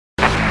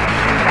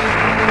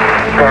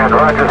And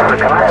Roger, sir,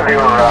 can I have your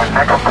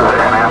next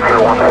position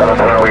after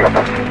 170 East?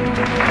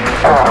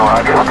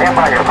 Roger, stand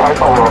by your flight,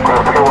 we'll go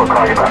through, we'll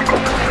call you back.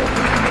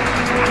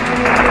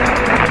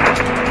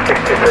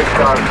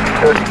 66 on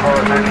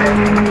 34.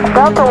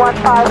 Delta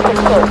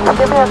 1566,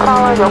 give me a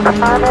call on your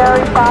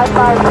primary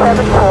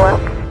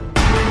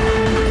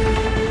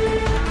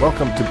 5574.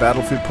 Welcome to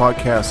Battlefield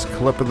Podcast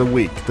Clip of the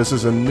Week. This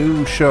is a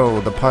new show,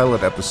 the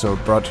pilot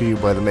episode, brought to you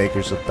by the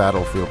makers of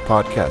Battlefield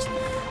Podcast.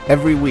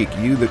 Every week,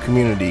 you, the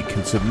community,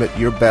 can submit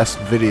your best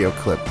video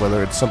clip,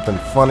 whether it's something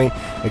funny,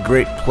 a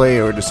great play,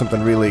 or just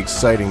something really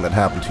exciting that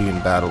happened to you in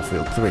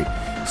Battlefield 3.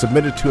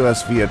 Submit it to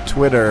us via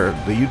Twitter,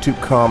 the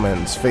YouTube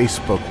comments,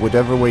 Facebook,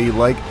 whatever way you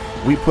like.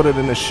 We put it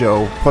in a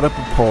show, put up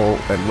a poll,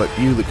 and let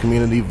you, the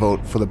community,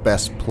 vote for the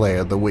best play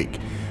of the week.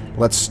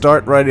 Let's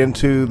start right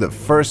into the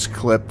first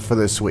clip for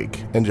this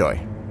week.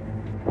 Enjoy.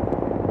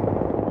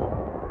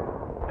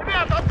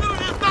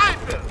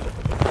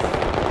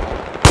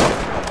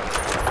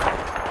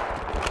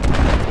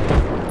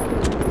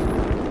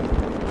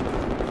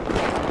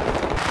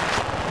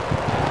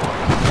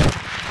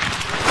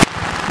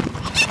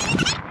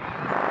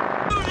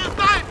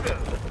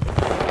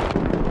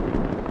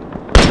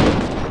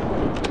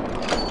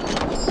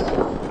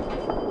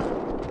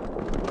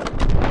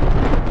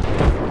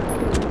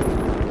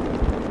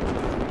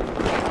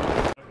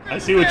 I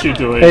see what you're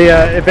doing. Hey,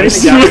 if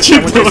anything happens,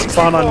 someone just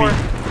spawn on me.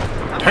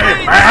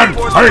 Hey, man!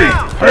 Hey!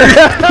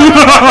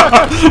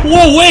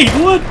 Whoa, wait,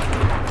 what?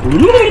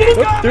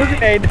 Whoops, threw a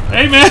grenade.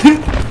 Hey, man!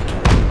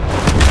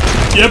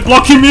 Yeah,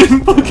 block him in!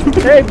 Block him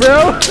in. Hey,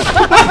 bro!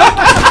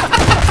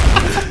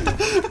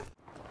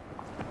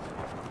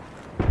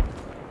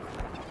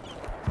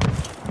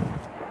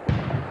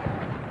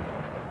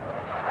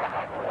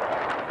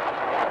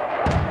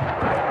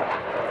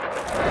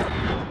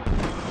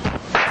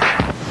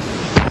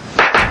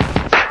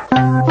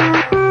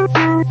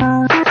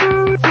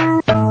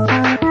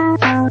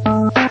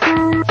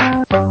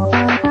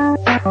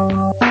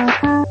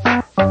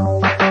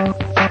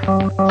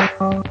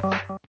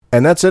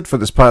 And that's it for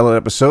this pilot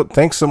episode.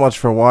 Thanks so much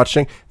for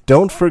watching.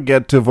 Don't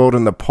forget to vote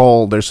in the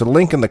poll. There's a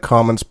link in the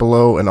comments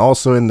below and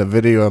also in the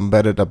video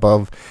embedded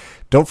above.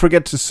 Don't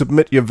forget to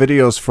submit your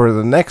videos for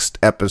the next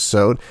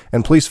episode.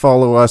 And please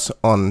follow us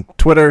on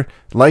Twitter,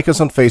 like us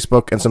on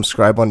Facebook, and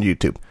subscribe on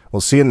YouTube.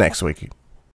 We'll see you next week.